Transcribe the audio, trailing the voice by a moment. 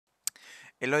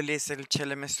Hello, listen,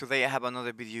 Chelemes. Today I have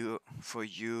another video for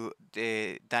you.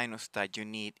 The dinos that you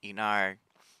need in R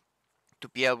to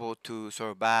be able to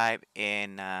survive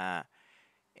and and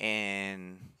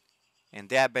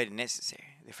they are very necessary.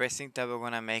 The first thing that we're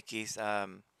gonna make is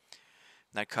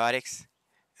narcotics,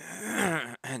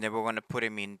 and then we're gonna put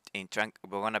them in trunk.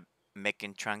 We're gonna make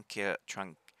in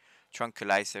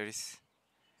tranquilizers,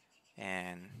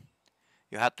 and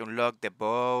you have to unlock the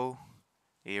bow.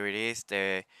 Here it is,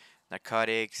 the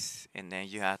narcotics, and then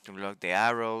you have to unlock the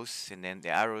arrows, and then the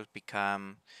arrows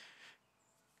become.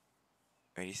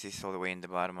 Wait, is this all the way in the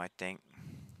bottom? I think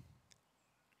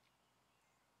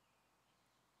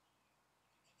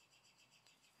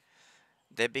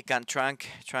they become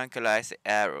tranquilized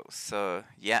arrows. So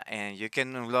yeah, and you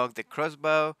can unlock the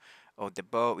crossbow or the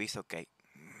bow is okay.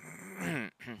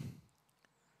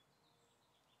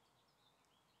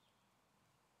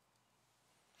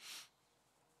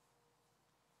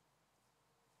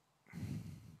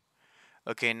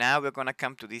 Okay, now we're gonna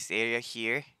come to this area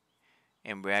here,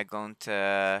 and we're going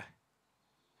to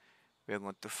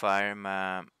farm.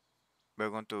 We're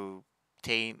going to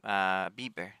tame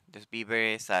beaver. This beaver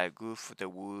is good for the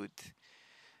wood.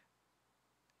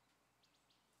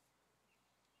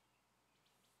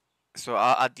 So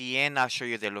at the end, I'll show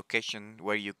you the location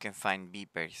where you can find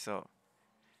beaver. So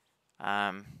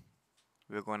um,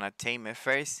 we're gonna tame it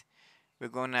first. We're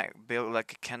gonna build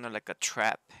like a kind of like a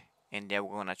trap, and then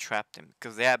we're gonna trap them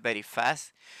because they are very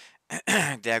fast.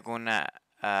 They're gonna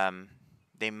um,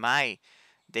 they might,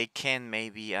 they can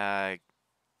maybe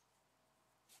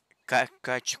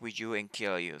catch with you and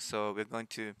kill you. So we're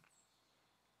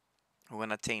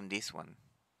gonna tame this one.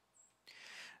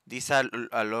 These are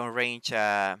a long range.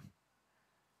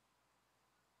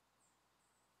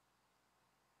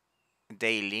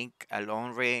 They link a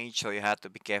long range, so you have to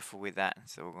be careful with that.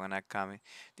 So we're gonna come in.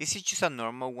 This is just a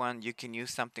normal one. You can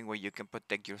use something where you can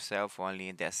protect yourself only,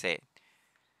 and that's it.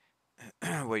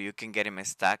 Where you can get him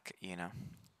stuck.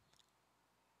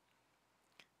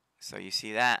 So you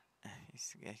see that?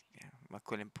 I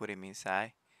couldn't put him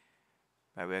inside,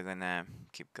 but we're gonna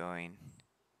keep going.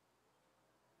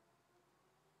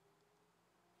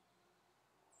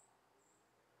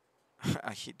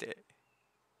 I hit it.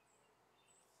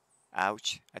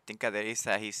 Ouch! I think there is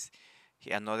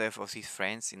another of his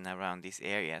friends in around this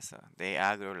area, so they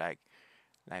aggro like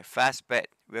fast. But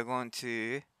we're going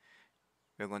to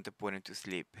put him to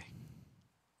sleep.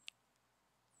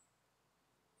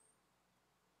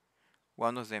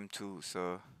 One of them too.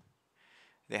 So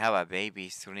they have a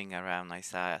baby running around. I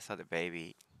saw the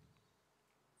baby.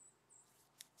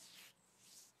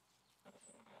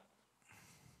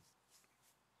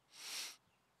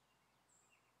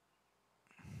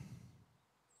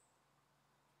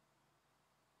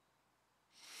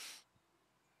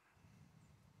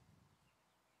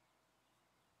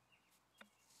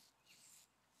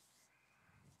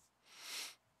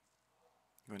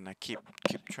 Gonna keep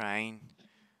trying.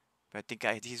 But I think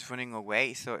he's running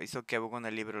away, so it's okay. We're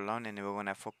gonna leave it alone, and we're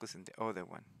gonna focus on the other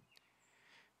one.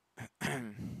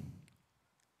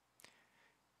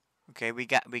 Okay, we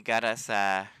got us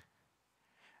a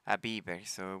beaver,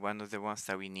 so one of the ones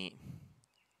that we need.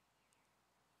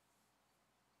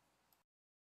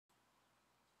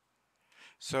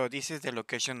 So this is the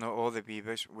location of all the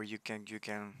beavers where you can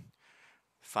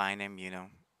find them.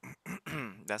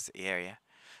 That's the area.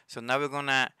 So now we're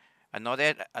gonna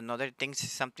another thing is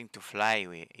something to fly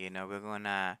with. We're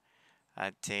gonna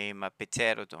tame a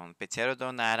pterodon.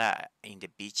 Pterodon are in the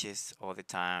beaches all the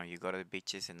time. You go to the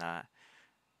beaches and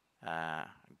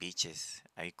beaches.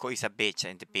 I call it a beach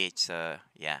in the beach. So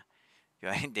yeah,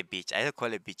 you're in the beach. I don't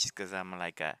call it beaches because I'm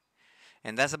like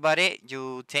and that's about it.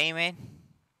 You tame it.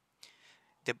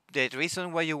 The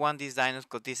reason why you want these dinos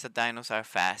because these dinos are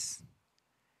fast.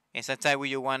 And sometimes when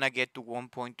you wanna get to one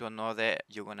point to another,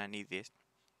 you're gonna need this.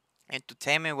 And to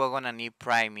tame it, we're gonna need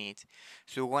primates.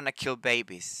 So we're gonna kill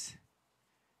babies.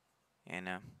 You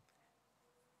know,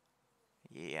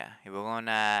 yeah. We're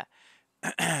gonna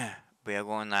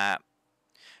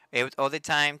all the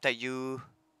time that you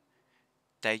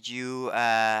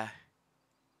uh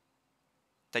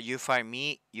that you farm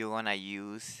meat, you're gonna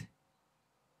use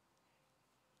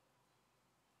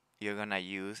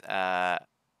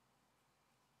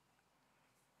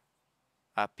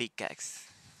a pickaxe,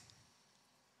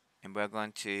 and we're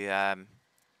going to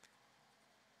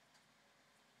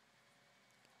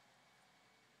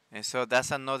and so that's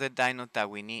another dino that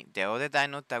we need. The other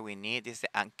dino that we need is the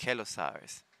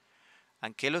ankylosaurs.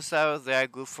 Ankylosaurs, they are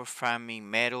good for farming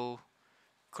metal,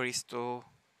 crystal,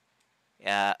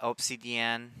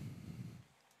 obsidian,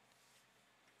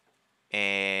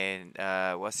 and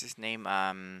what's his name?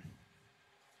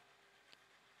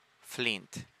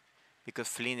 flint because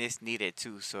flint is needed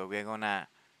too. So we're gonna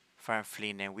farm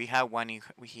flint, and we have one in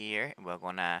here.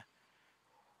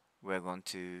 We're going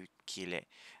to kill it.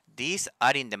 These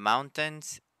are in the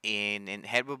mountains in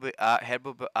Herbal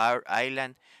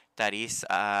Island, that is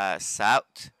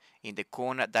south in the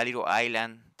corner. That little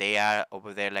island, they are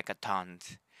over there like a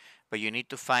tons. But you need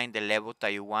to find the level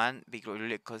that you want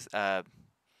because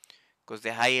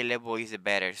the higher level is the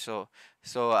better. So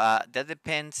that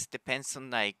depends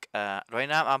on like right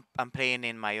now I'm playing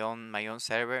in my own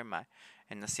server, my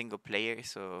in a single player.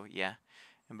 So yeah,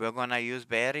 and we're gonna use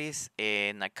berries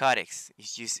and narcotics.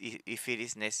 It's just if it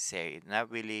is necessary, not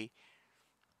really.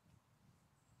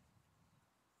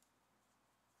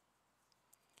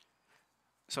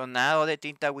 So now the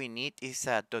thing that we need is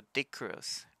the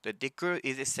dicros. The dicro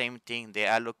is the same thing. They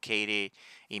are located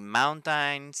in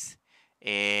mountains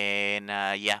and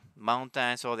yeah,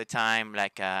 mountains all the time.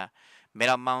 Like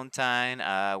Metal Mountain.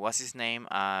 What's his name?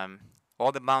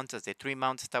 All the mountains, the three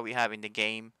mountains that we have in the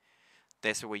game.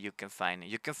 That's where you can find it.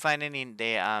 You can find it in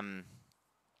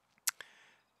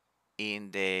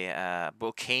the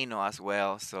volcano as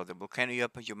well. So the volcano, you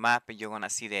open your map and you're gonna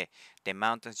see the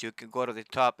mountains. You can go to the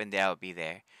top and they'll be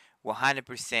there.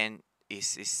 100%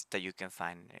 is that you can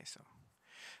find there. So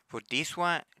for this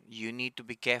one, you need to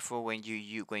be careful when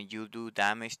you do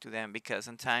damage to them because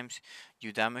sometimes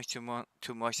you damage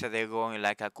too much that they go in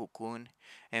like a cocoon,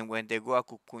 and when they go a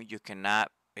cocoon, you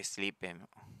cannot sleep them.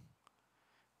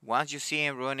 Once you see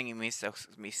him running, it means that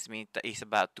he's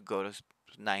about to go to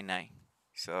night night.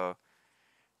 So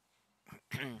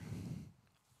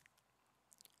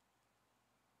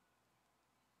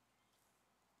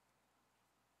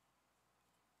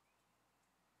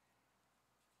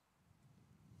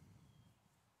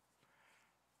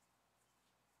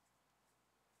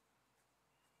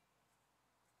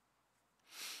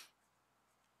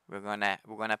we're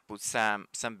gonna put some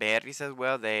berries as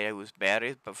well. They use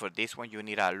berries, but for this one you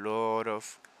need a lot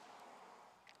of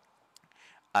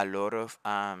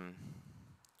um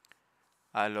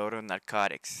a lot of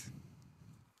narcotics.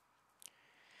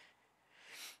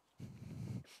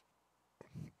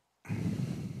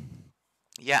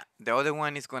 Yeah, the other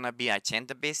one is gonna be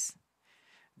Argenta bees.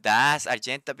 That's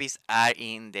Argenta bees are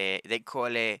in they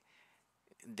call it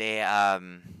the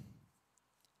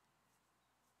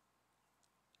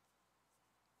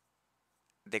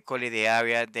the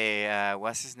area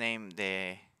what's his name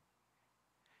the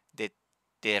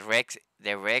the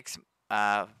Rex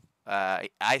uh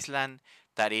Iceland,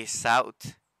 that is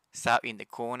south in the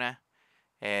corner.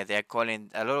 They're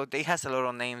calling a lot. They has a lot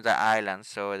of names. The island,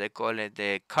 so they call it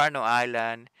the Cardinal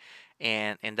Island,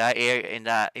 and in that area, in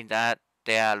that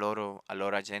there are a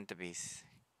lot of centipedes.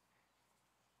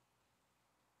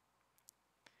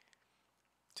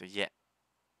 So yeah.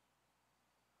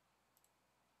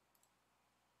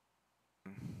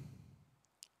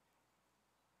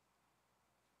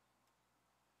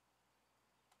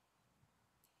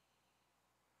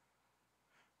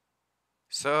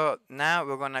 So now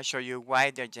we're gonna show you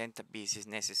why the Argenta beast is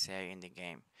necessary in the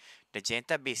game. The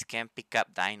Argenta beast can pick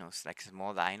up dinos, like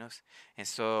small dinos, and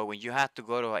so when you have to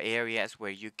go to areas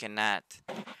where you cannot,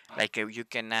 like you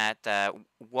cannot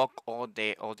walk all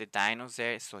the dinos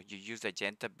there, so you use the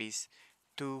Argenta beast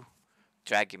to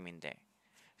drag him in there.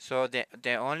 So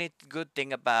the only good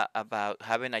thing about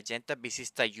having a Argenta beast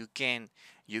is that you can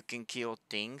kill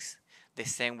things the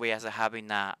same way as having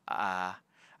a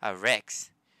Rex,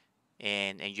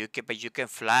 and you can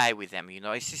fly with them.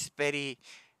 It's just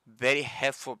very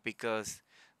helpful because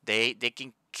they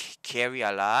can carry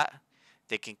a lot.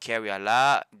 They can carry a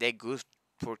lot. They're good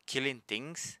for killing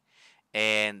things,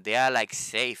 and they are like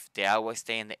safe. They always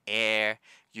stay in the air.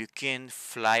 You can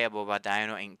fly above a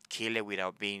dino and kill it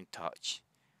without being touched.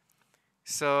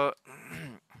 So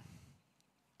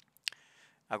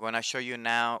I'm gonna show you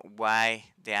now why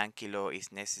the ankylo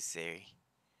is necessary.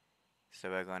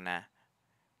 So we're gonna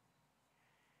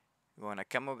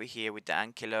come over here with the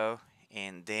ankylo,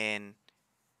 and then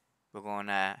we're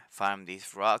gonna farm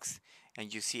these rocks,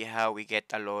 and you see how we get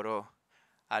a lot of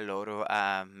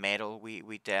metal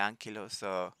with the ankylos.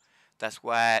 So that's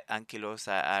why ankylos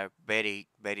are very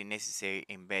very necessary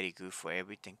and very good for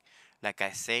everything. Like I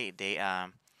say, they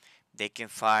can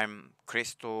farm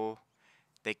crystal.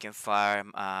 They can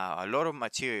farm a lot of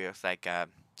materials like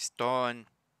stone,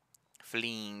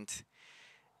 flint,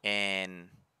 and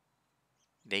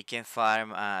they can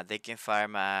farm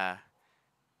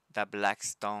the black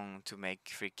stone to make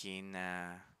freaking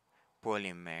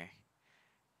polymer.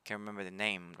 Can't remember the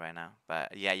name right now,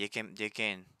 but yeah, you can.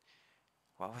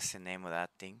 What was the name of that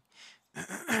thing?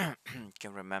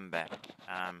 Can remember.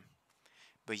 Um,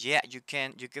 But yeah, you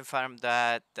can farm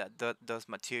those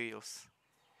materials.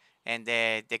 And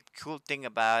the cool thing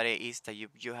about it is that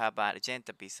you have a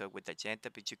centipede. So with the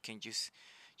centipede, you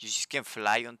just can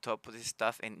fly on top of this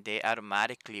stuff, and they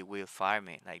automatically will farm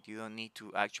it. Like you don't need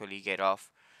to actually get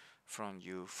off from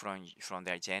the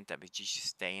centipede. You just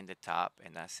stay in the top,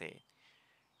 and that's it.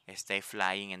 And stay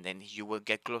flying, and then you will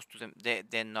get close to them,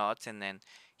 the nuts, and then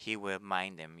he will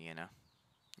mine them.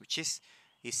 Which is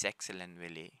excellent,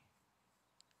 really.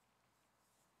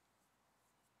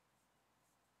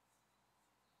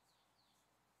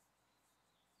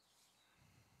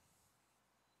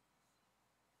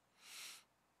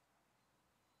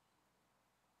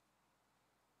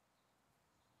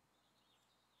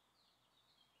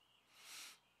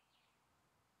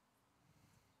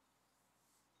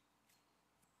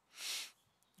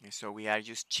 And so we are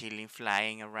just chilling,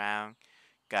 flying around,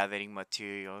 gathering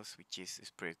materials, which is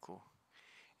pretty cool.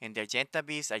 And the Argenta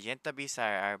bees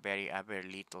are very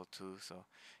little too. So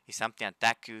if something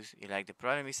attack you, like the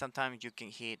problem is sometimes you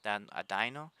can hit a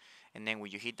dino, and then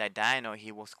when you hit that dino,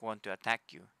 he was going to attack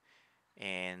you,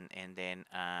 and then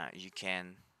you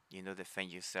can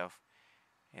defend yourself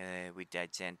with the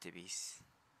Argenta bees.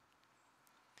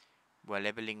 We're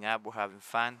leveling up, we're having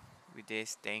fun with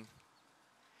this thing,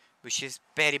 which is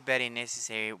very very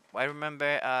necessary. I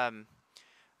remember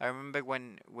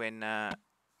when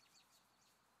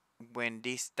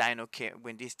this dino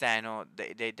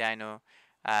the dino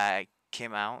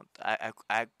came out.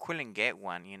 I couldn't get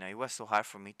one. It was so hard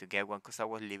for me to get one because I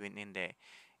was living in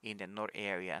the north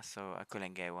area, so I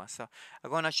couldn't get one. So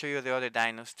I'm gonna show you the other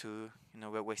dinos too.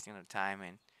 We're wasting our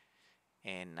time,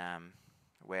 and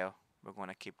well, we're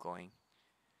gonna keep going.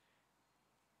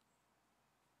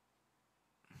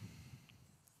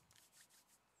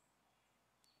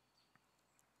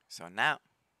 So now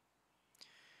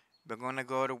we're gonna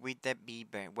go to with the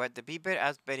beaver. Well, the beaver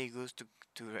is very good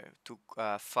to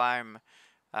farm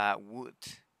wood,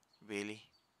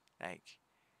 really. Like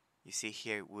you see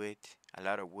here, wood, a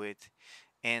lot of wood.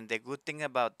 And the good thing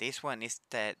about this one is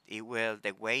that the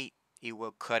weight it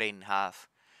will cut in half,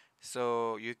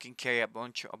 so you can carry a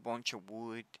bunch of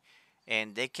wood,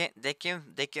 and they can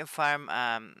farm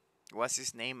what's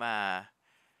his name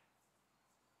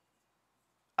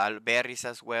berries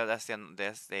as well. That's the thing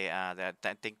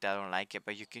that I don't like it,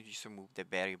 but you can just remove the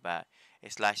berry, but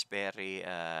slash berry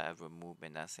remove,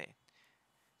 and that's it.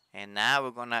 And now we're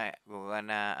gonna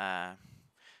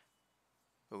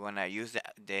use the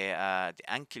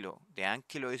ankylo. The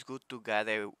ankylo is good to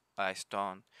gather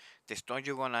stone. The stone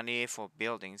you're gonna need for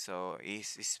building, so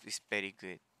it's very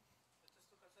good.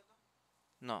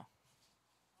 No,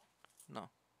 no.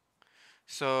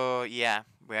 So yeah,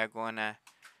 we're gonna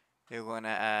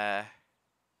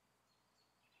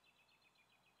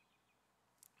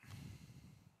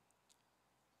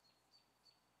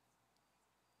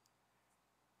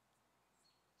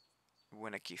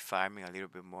keep farming a little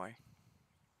bit more.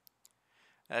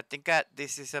 I think that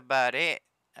this is about it.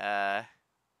 Uh,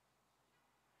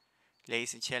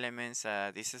 Ladies and gentlemen,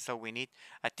 this is all we need.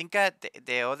 I think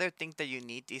the other thing that you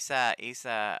need this is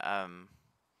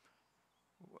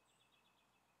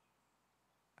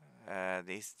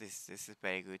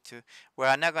very good too.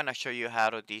 Well, I'm not gonna show you how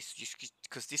to this just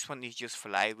because this one is just for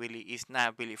light. Really, it's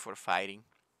not really for fighting.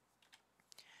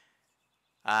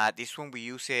 This one we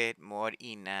use it more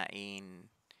in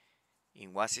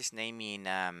what's his name in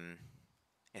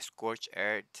scorched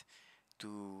earth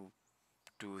to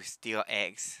steal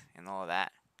eggs and all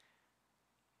that.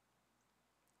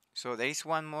 So there is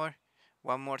one more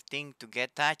thing to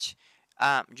get touch.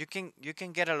 You can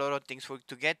get a lot of things for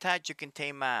to get touch. You can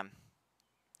tame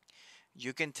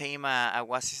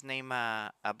what's his name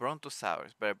a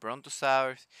brontosaurus, but a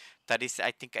brontosaurus that is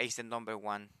I think is to the number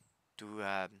one to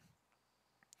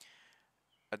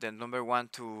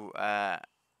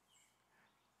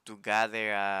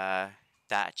gather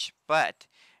touch. But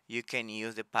you can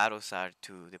use the Parosar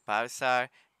too. The Parosar,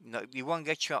 no, it won't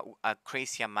get you a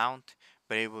crazy amount,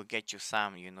 but it will get you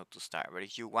some, to start. But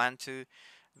if you want to,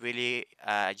 really,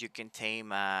 you can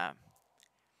tame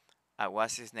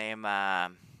what's his name,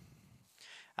 a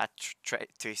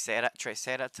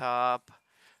Triceratop.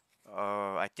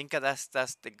 Or I think that's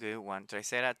the good one.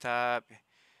 Triceratop.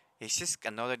 It's just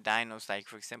another dinos. Like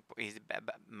for example, is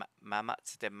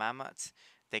mammoths. The mammoths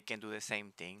they can do the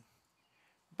same thing.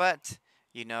 But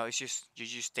it's just you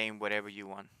just tame whatever you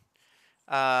want.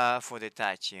 For the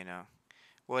touch.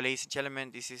 Well, ladies and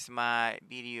gentlemen, this is my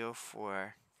video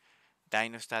for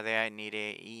dinos that are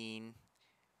needed in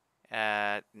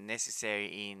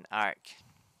necessary in Arc.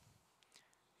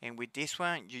 And with this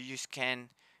one, you just can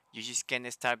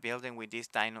start building with these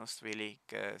dinos really,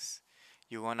 because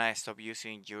you're gonna stop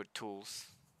using your tools.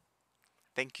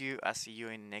 Thank you. I'll see you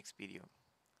in the next video.